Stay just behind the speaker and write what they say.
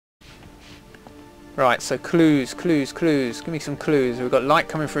Right, so clues. Give me some clues. We've got light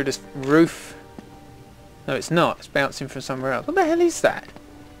coming through this roof. No, it's not. It's bouncing from somewhere else. What the hell is that?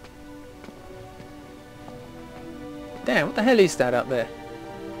 Damn, what the hell is that up there?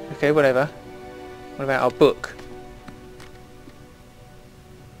 Okay, whatever. What about our book?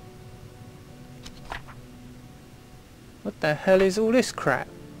 What the hell is all this crap?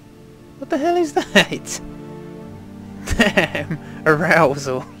 What the hell is that? Damn,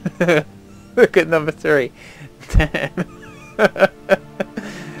 arousal. Look at number 3. Damn.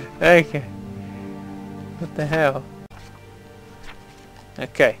 Okay. What the hell?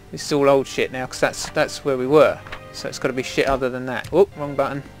 Okay, this is all old shit now, because that's where we were. So it's got to be shit other than that. Oh, wrong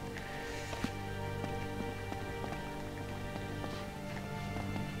button.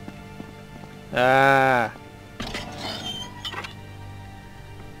 Ah.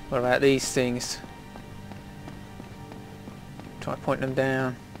 What about these things? Try pointing them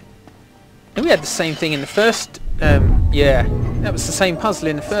down. And we had the same thing in the first. Yeah, that was the same puzzle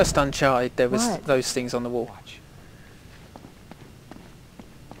in the first Uncharted. There was those things on the wall.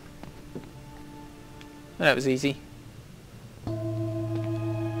 That was easy.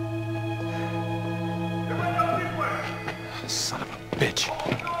 Son of a bitch.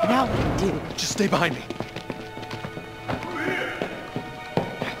 Now what do you do? Just stay behind me.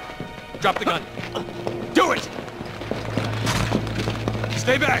 Drop the gun. Do it!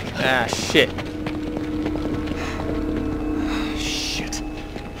 Stay back! Ah, shit. Shit.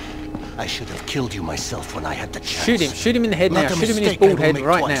 I should have killed you myself when I had the chance. Shoot him. Shoot him in the head now. Shoot him in his bald head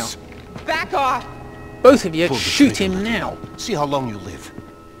right now. Back off! Both of you, shoot him now. See how long you live.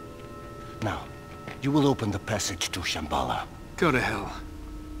 Now, you will open the passage to Shambhala. Go to hell.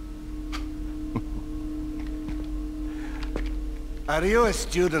 Are you a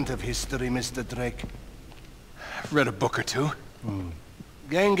student of history, Mr. Drake? I've read a book or two.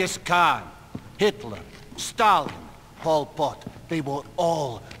 Genghis Khan, Hitler, Stalin, Pol Pot, they were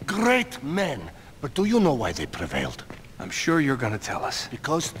all great men. But do you know why they prevailed? I'm sure you're gonna tell us.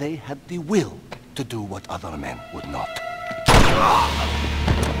 Because they had the will to do what other men would not.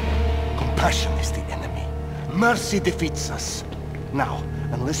 Compassion is the enemy. Mercy defeats us. Now,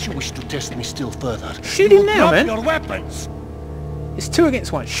 unless you wish to test me still further, shoot him now, man. Your weapons. It's 2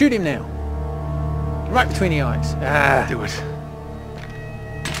 against 1. Shoot him now. Right between the eyes. Ah. Do it.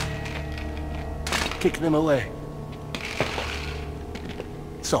 Kick them away.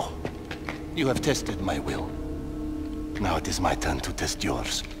 So, you have tested my will. Now it is my turn to test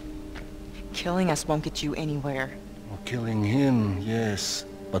yours. Killing us won't get you anywhere. Well, killing him, yes.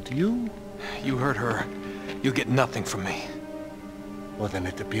 But you? You hurt her. You'll get nothing from me. Well, then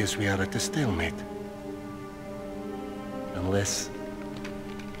it appears we are at a stalemate. Unless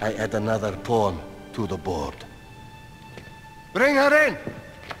I add another pawn to the board. Bring her in!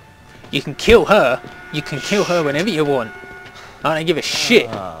 You can kill her. You can kill her whenever you want. I don't give a shit.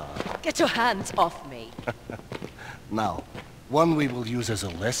 Get your hands off me. Now, one we will use as a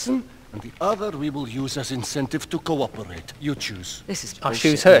lesson, and the other we will use as incentive to cooperate. You choose. This is I'll bullshit,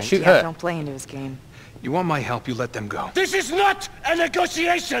 choose her. mate. Shoot Yeah, her. don't play into his game. You want my help, you let them go. This is not a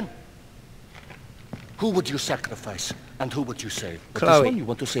negotiation! Who would you sacrifice, and who would you save? But Chloe. This one? You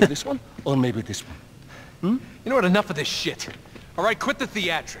want to save this one? Or maybe this one? You know what? Enough of this shit. All right, quit the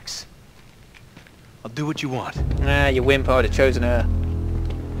theatrics. I'll do what you want. Nah, you wimp. I'd have chosen her.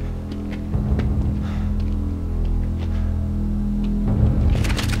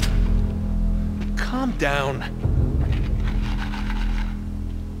 Calm down.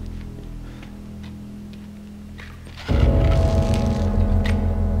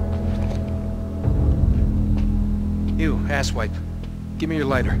 You, asswipe. Give me your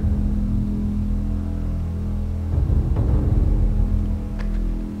lighter.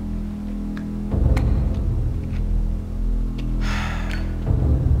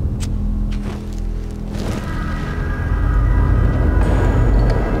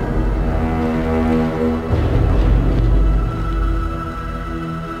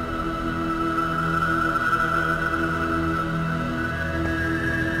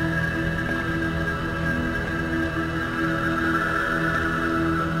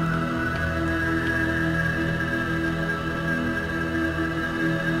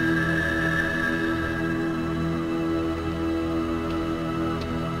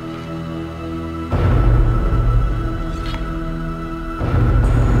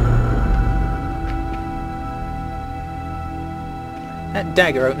 That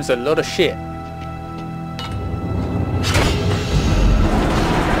dagger opens a lot of shit.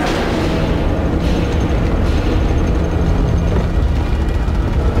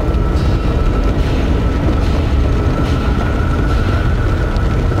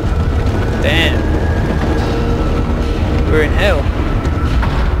 Damn.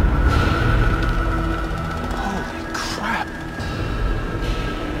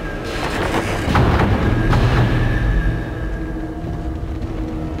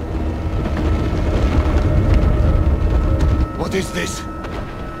 is this?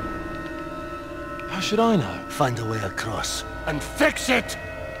 How should I know? Find a way across and fix it!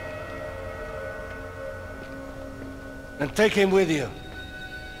 And take him with you.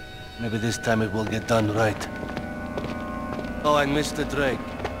 Maybe this time it will get done right. Oh, and Mr. Drake.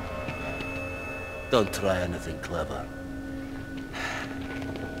 Don't try anything clever.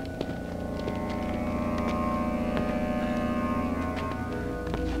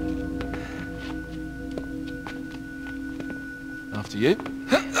 After you.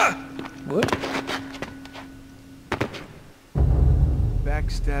 What?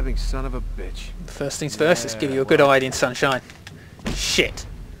 Backstabbing son of a bitch. First things first, let's give you a good hiding, sunshine. Shit.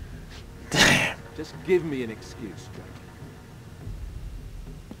 Damn. Just give me an excuse, Drake.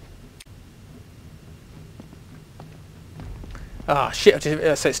 Ah, shit,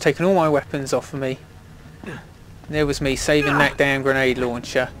 so it's taken all my weapons off of me. And there was me saving that damn grenade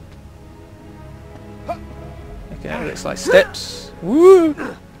launcher. Okay, that looks like steps. Woo!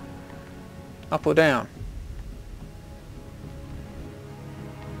 Up or down?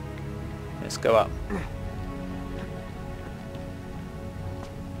 Let's go up.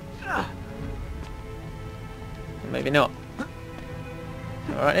 Maybe not.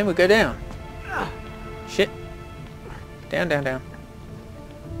 Alright, then we'll go down. Shit. Down, down, down.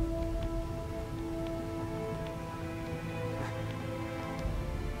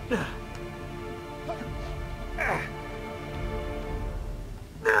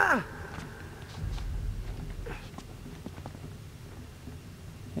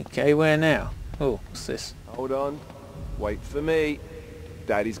 Okay, where now? Oh, what's this? Hold on. Wait for me.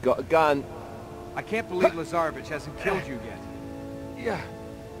 Daddy's got a gun. I can't believe Lazarevich hasn't killed you yet. Yeah.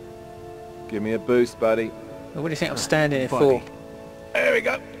 Give me a boost, buddy. What do you think I'm standing here Buddy. for? There we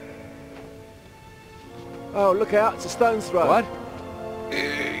go. Oh, look out. It's a stone's throw. What?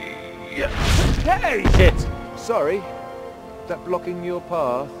 Hey! Shit. Sorry. Is that blocking your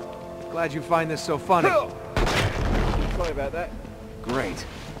path? Glad you find this so funny. Sorry about that. Great.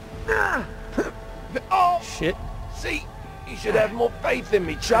 Oh! Shit. See? You should have more faith in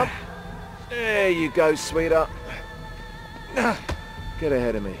me, chump. There you go, sweetheart. Get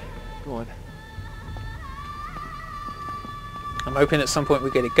ahead of me. Go on. I'm hoping at some point we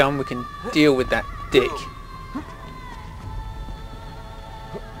get a gun, we can deal with that dick.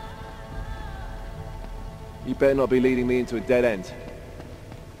 You better not be leading me into a dead end.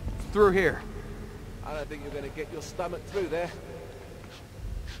 Through here. I don't think you're going to get your stomach through there.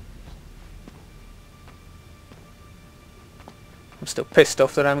 I'm still pissed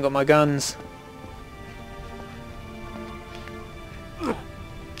off that I haven't got my guns. Go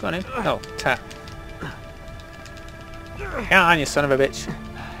on in. Oh, tap. Come on, you son of a bitch.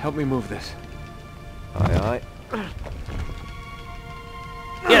 Help me move this. Aye, aye.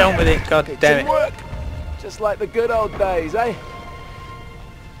 Get on with it, god damn it. Work. Just like the good old days, eh?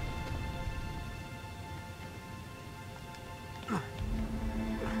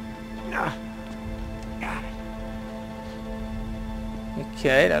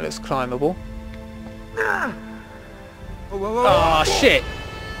 Okay, that looks climbable. Whoa, whoa, whoa. Oh, shit!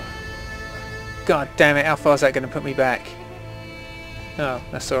 God damn it, how far is that going to put me back? Oh,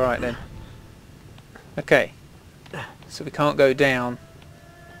 that's alright then. Okay. So we can't go down.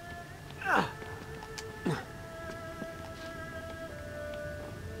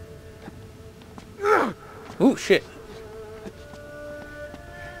 Ooh, shit.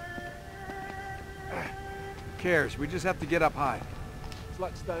 Who cares? We just have to get up high. It's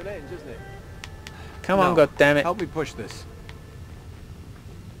like Stonehenge, isn't it? Come on, god damn it. Help me push this.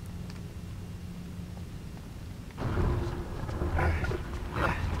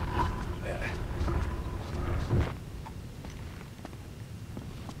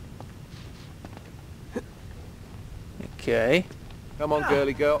 Okay. Come on,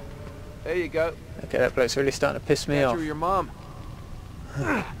 girly girl. There you go. Okay, that bloke's really starting to piss me Catch off. her, your mom.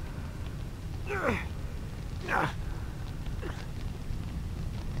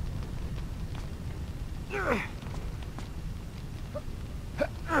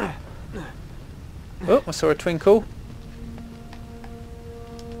 Oh, I saw a twinkle.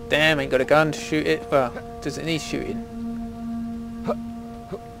 Damn, ain't got a gun to shoot it. Well, does it need shooting?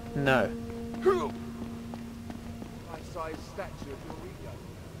 No. Life-size statue of Eureka.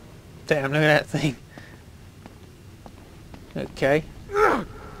 Damn, look at that thing. Okay.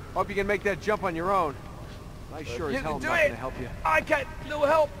 Hope you can make that jump on your own. I sure as You hell can am do not it. gonna help you. I can't. Little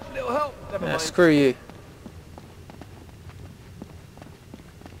help. Little help. Never mind. Screw you.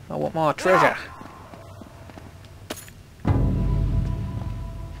 I want my treasure.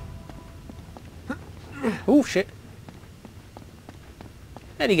 Oh shit.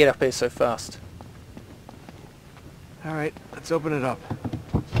 How'd he get up here so fast? All right, let's open it up.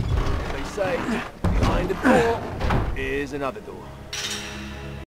 They say behind the door is another door.